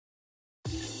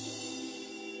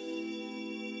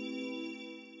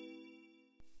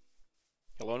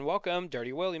Hello and welcome,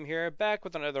 Dirty William here, back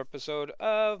with another episode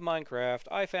of Minecraft.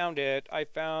 I found it. I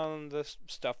found the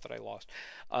stuff that I lost.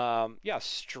 Yeah,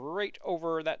 straight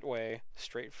over that way,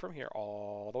 straight from here,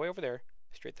 all the way over there,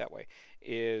 straight that way,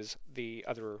 is the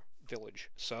other village.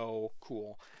 So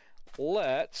cool.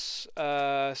 Let's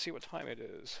see what time it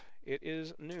is. It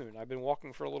is noon. I've been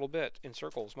walking for a little bit, in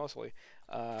circles mostly,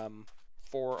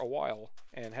 for a while,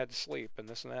 and had to sleep and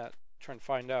this and that, trying to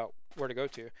find out where to go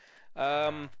to.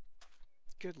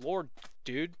 Good lord,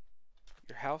 dude.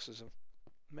 Your house is a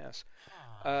mess.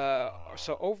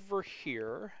 So over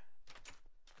here,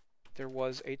 there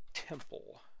was a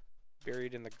temple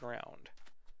buried in the ground.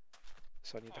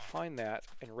 So I need to find that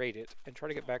and raid it and try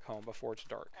to get back home before it's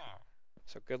dark.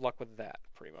 So good luck with that,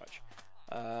 pretty much.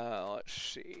 Let's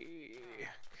see.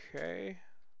 Okay.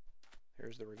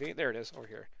 Here's the ravine. There it is, over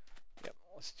here. Yep,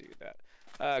 let's do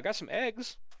that. Got some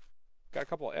eggs. Got a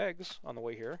couple of eggs on the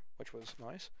way here, which was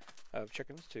nice, of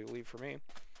chickens to leave for me.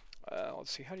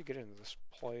 Let's see, how do you get into this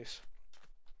place?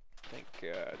 I think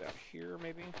down here,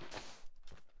 maybe?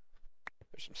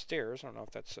 There's some stairs. I don't know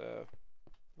if that's the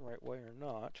right way or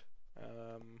not.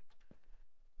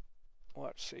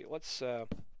 Let's see. Let's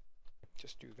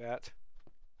just do that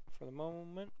for the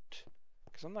moment,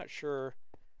 because I'm not sure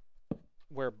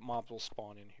where mobs will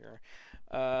spawn in here.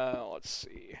 Let's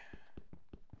see.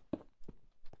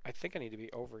 I think I need to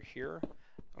be over here.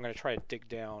 I'm going to try to dig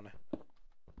down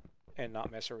and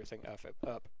not mess everything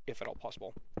up if at all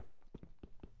possible.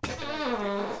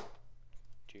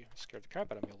 Gee, scared the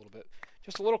crap out of me a little bit.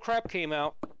 Just a little crap came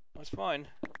out. That's fine.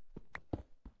 That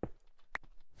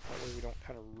way we don't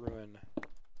kind of ruin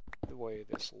the way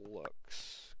this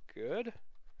looks. Good.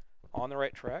 On the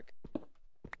right track.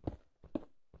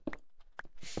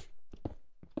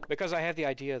 Because I have the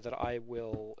idea that I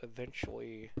will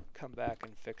eventually come back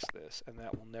and fix this, and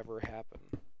that will never happen.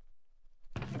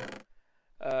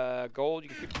 Gold, you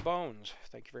can keep the bones.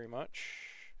 Thank you very much.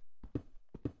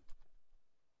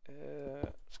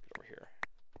 Let's get over here.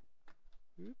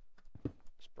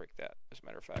 Let's break that, as a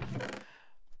matter of fact.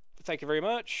 Thank you very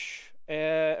much.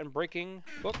 And breaking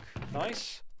book.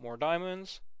 Nice. More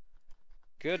diamonds.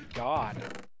 Good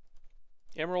God.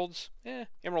 Emeralds,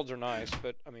 emeralds are nice,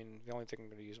 but I mean, the only thing I'm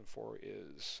going to use them for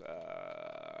is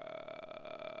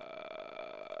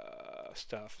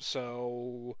stuff,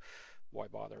 so why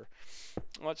bother?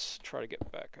 Let's try to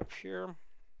get back up here.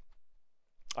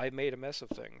 I made a mess of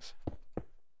things,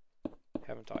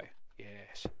 haven't I?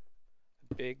 Yes.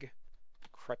 A big,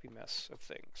 crappy mess of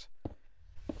things.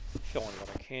 Fill in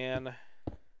what I can. There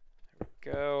we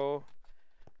go.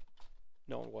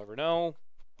 No one will ever know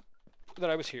that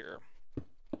I was here.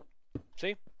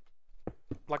 See?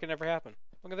 Like it never happened.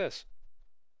 Look at this.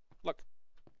 Look.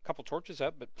 A couple torches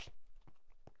up, but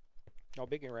no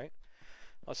biggie, right?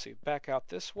 Let's see. Back out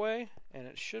this way, and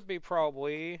it should be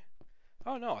probably...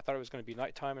 Oh, no. I thought it was going to be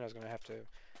nighttime, and I was going to have to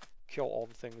kill all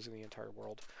the things in the entire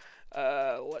world.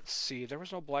 Let's see. There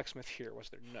was no blacksmith here, was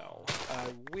there? No. I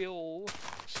will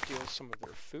steal some of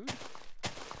their food,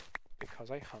 because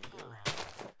I hunger.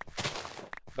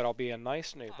 But I'll be a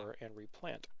nice neighbor and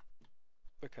replant,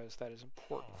 because that is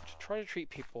important. Try to treat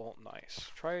people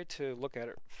nice. Try to look at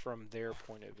it from their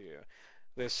point of view.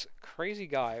 This crazy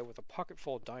guy with a pocket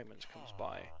full of diamonds comes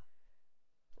by,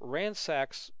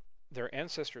 ransacks their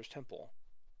ancestors' temple,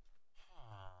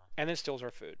 and then steals our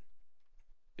food.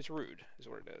 It's rude, is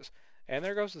what it is. And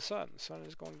there goes the sun. The sun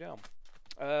is going down.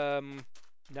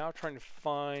 Now trying to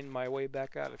find my way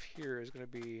back out of here is going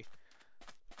to be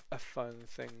a fun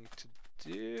thing to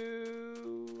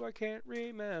do. I can't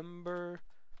remember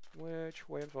which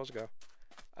way I'm supposed to go.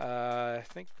 I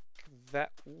think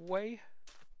that way.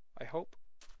 I hope.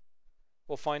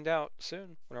 We'll find out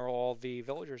soon when all the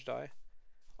villagers die.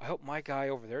 I hope my guy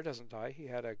over there doesn't die. He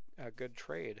had a good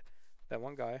trade. That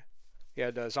one guy. He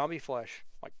had zombie flesh.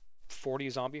 Like 40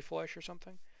 zombie flesh or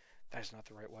something. That is not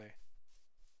the right way.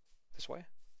 This way?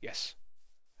 Yes.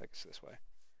 I think it's this way.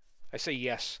 I say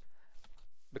yes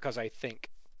because I think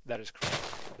that is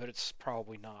correct, but it's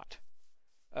probably not.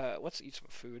 Let's eat some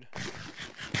food.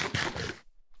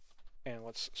 And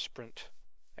let's sprint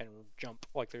and jump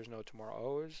like there's no tomorrow.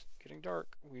 Oh, it's getting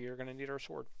dark. We are going to need our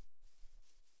sword.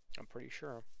 I'm pretty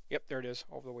sure. Yep, there it is,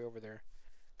 over the way over there.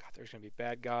 God, there's going to be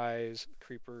bad guys,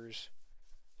 creepers.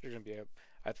 There's going to be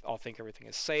I'll think everything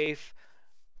is safe.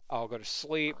 I'll go to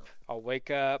sleep. I'll wake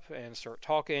up and start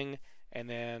talking. And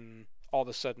then all of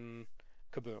a sudden,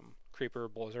 kaboom. Creeper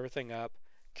blows everything up.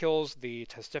 Kills the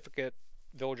testificate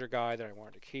villager guy that I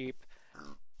wanted to keep.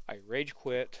 I rage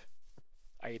quit.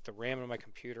 I ate the RAM in my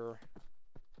computer.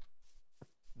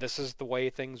 This is the way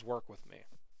things work with me.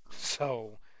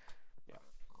 So, yeah.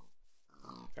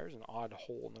 There's an odd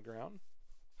hole in the ground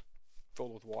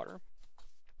filled with water.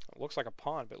 It looks like a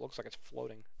pond, but it looks like it's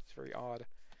floating. It's very odd.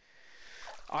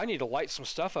 I need to light some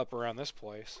stuff up around this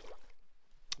place.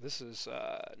 This is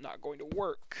not going to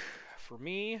work for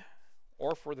me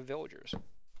or for the villagers.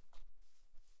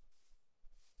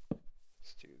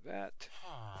 Let's do that.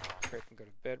 Pray I can go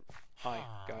to bed. Hi,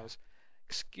 guys.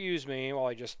 Excuse me while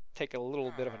I just take a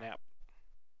little bit of a nap.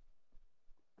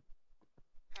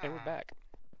 And we're back.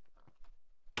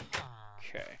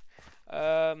 Okay.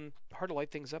 Hard to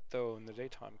light things up, though, in the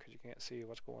daytime because you can't see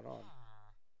what's going on.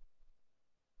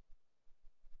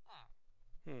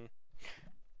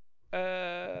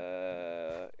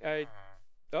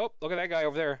 Oh, look at that guy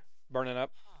over there, burning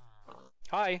up.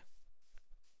 Hi.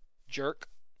 Jerk.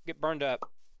 Get burned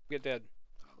up. Get dead.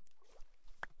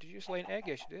 Did you just lay an egg?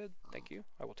 Yes, you did. Thank you.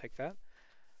 I will take that.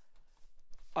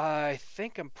 I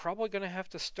think I'm probably going to have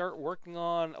to start working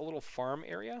on a little farm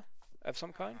area of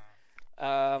some kind.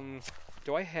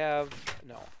 Do I have...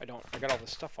 No, I don't. I got all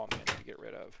this stuff on me I need to get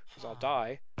rid of, because I'll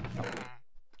die. I'll be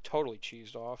totally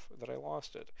cheesed off that I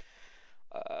lost it.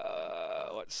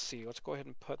 Let's see. Let's go ahead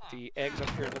and put the eggs up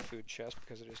here in the food chest,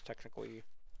 because it is technically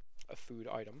a food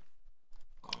item,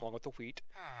 along with the wheat.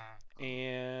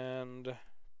 And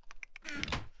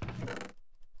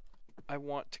I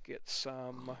want to get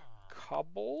some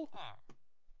cobble.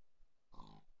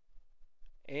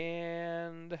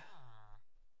 And...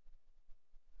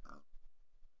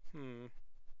 I'm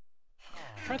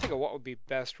trying to think of what would be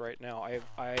best right now.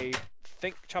 I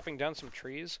think chopping down some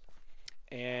trees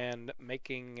and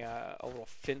making a little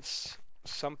fence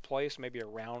someplace, maybe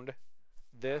around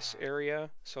this area,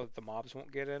 so that the mobs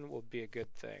won't get in, will be a good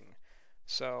thing.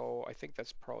 So I think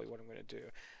that's probably what I'm going to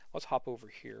do. Let's hop over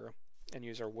here and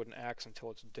use our wooden axe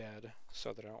until it's dead,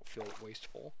 so that I don't feel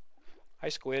wasteful. Hi,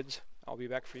 squids. I'll be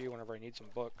back for you whenever I need some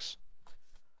books,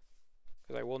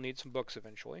 because I will need some books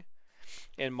eventually.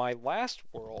 In my last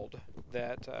world,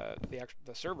 that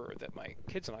the server that my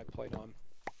kids and I played on,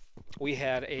 we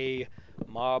had a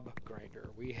mob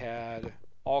grinder. We had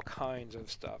all kinds of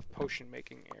stuff, potion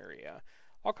making area,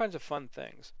 all kinds of fun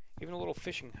things. Even a little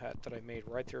fishing hut that I made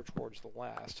right there towards the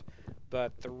last.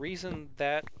 But the reason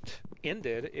that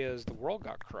ended is the world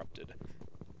got corrupted.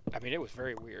 I mean, it was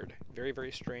very weird. Very,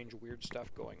 very strange, weird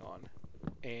stuff going on.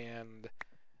 And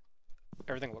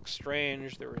everything looked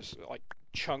strange. There was, like,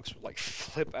 chunks would, like,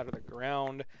 flip out of the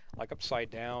ground, like, upside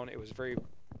down. It was very,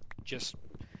 just,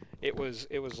 it was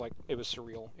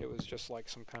surreal. It was just like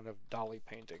some kind of Dali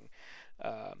painting.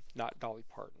 Not Dolly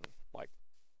Parton, like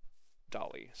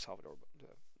Dali, Salvador.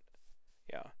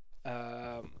 Yeah.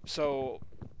 So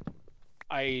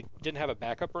I didn't have a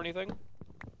backup or anything.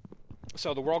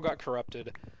 So the world got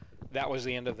corrupted. That was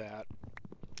the end of that.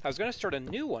 I was going to start a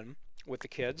new one with the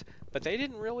kids, but they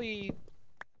didn't really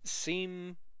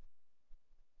seem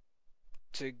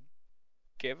to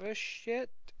give a shit.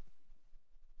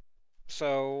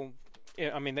 So,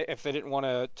 I mean, if they didn't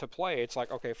want to play, it's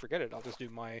like, okay, forget it. I'll just do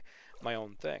my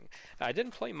own thing. I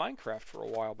didn't play Minecraft for a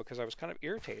while because I was kind of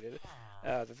irritated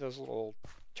that those little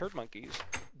turd monkeys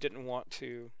didn't want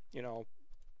to, you know,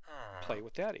 play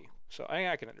with Daddy. So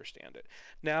I can understand it.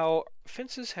 Now,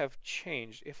 fences have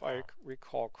changed, if I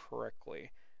recall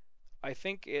correctly. I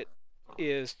think it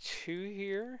is 2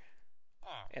 here,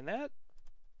 and that...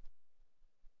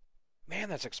 Man,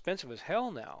 that's expensive as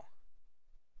hell now.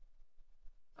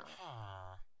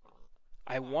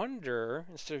 I wonder,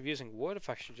 instead of using wood, if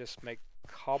I should just make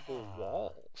cobble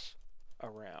walls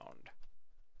around.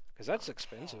 Because that's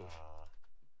expensive.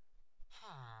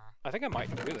 I think I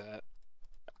might do that.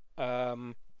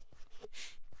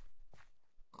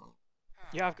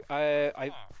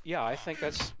 Yeah, I think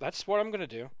that's what I'm gonna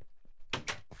do.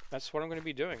 That's what I'm gonna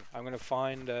be doing. I'm gonna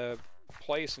find a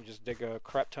place and just dig a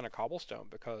crap ton of cobblestone,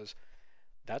 because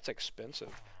that's expensive.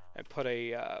 And put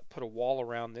a wall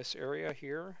around this area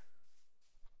here,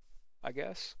 I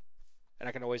guess. And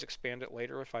I can always expand it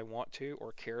later if I want to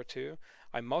or care to.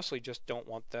 I mostly just don't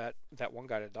want that one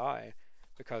guy to die,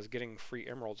 because getting free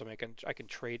emeralds, I mean, I can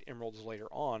trade emeralds later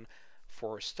on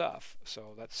for stuff.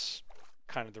 So that's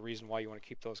kind of the reason why you want to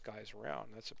keep those guys around.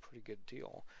 That's a pretty good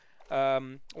deal. I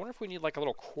wonder if we need like a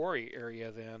little quarry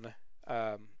area then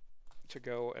to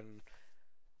go and...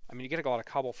 I mean, you get a lot of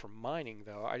cobble for mining,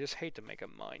 though. I just hate to make a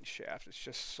mine shaft. It's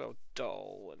just so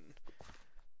dull. And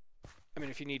I mean,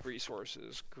 if you need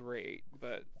resources, great.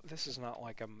 But this is not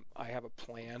like I have a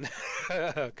plan,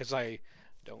 because I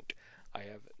don't. I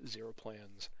have zero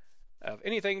plans of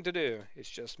anything to do. It's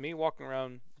just me walking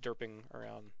around, derping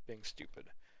around, being stupid.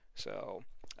 So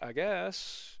I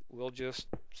guess we'll just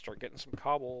start getting some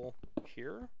cobble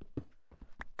here.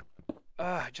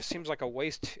 It just seems like a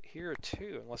waste here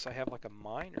too, unless I have like a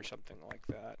mine or something like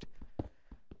that.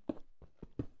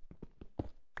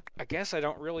 I guess I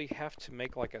don't really have to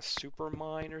make like a super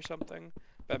mine or something.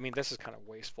 But I mean, this is kind of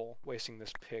wasteful, wasting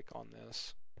this pick on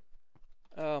this.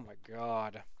 Oh my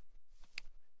god.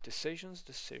 Decisions,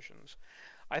 decisions.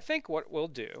 I think what we'll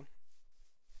do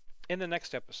in the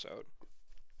next episode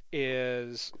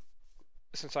is,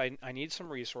 since I need some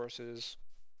resources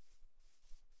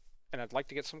and I'd like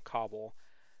to get some cobble,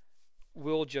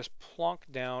 we'll just plonk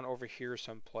down over here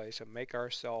someplace and make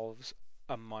ourselves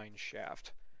a mine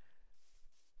shaft.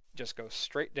 Just go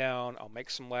straight down. I'll make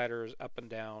some ladders up and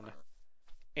down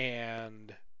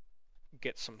and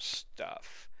get some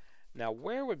stuff. Now,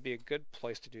 where would be a good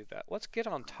place to do that? Let's get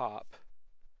on top.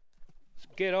 Let's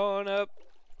get on up.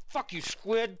 Fuck you,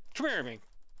 squid! Come here to me!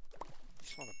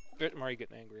 Son of a bit. I'm already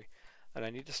getting angry. And I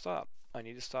need to stop. I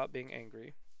need to stop being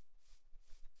angry.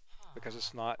 Because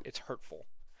it's hurtful.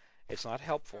 It's not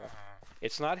helpful.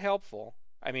 It's not helpful.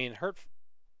 I mean, hurtful.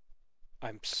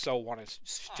 I'm so want to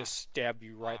just stab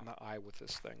you right in the eye with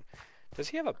this thing. Does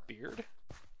he have a beard?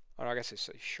 Oh, no, I guess it's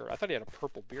a shirt. I thought he had a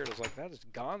purple beard. I was like, that is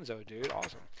gonzo, dude.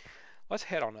 Awesome. Let's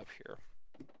head on up here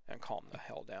and calm the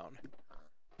hell down.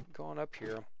 Go on up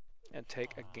here and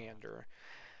take a gander.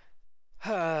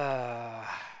 That's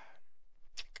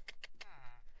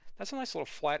a nice little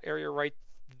flat area right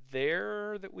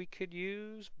there that we could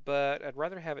use, but I'd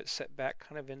rather have it set back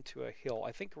kind of into a hill.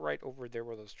 I think right over there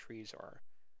where those trees are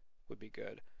would be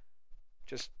good.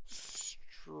 Just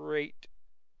straight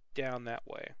down that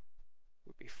way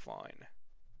would be fine.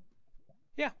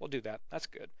 Yeah, we'll do that. That's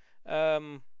good.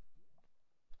 Broke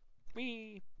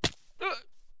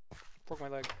my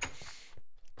leg.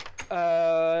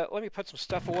 Let me put some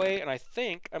stuff away, and I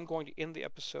think I'm going to end the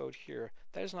episode here.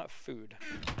 That is not food.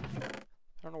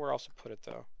 I don't know where else to put it,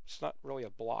 though. It's not really a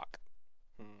block.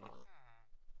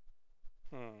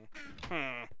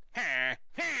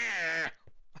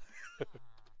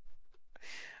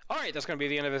 Alright, that's going to be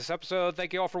the end of this episode.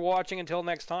 Thank you all for watching. Until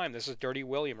next time, this is Dirty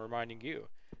William reminding you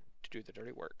to do the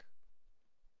dirty work.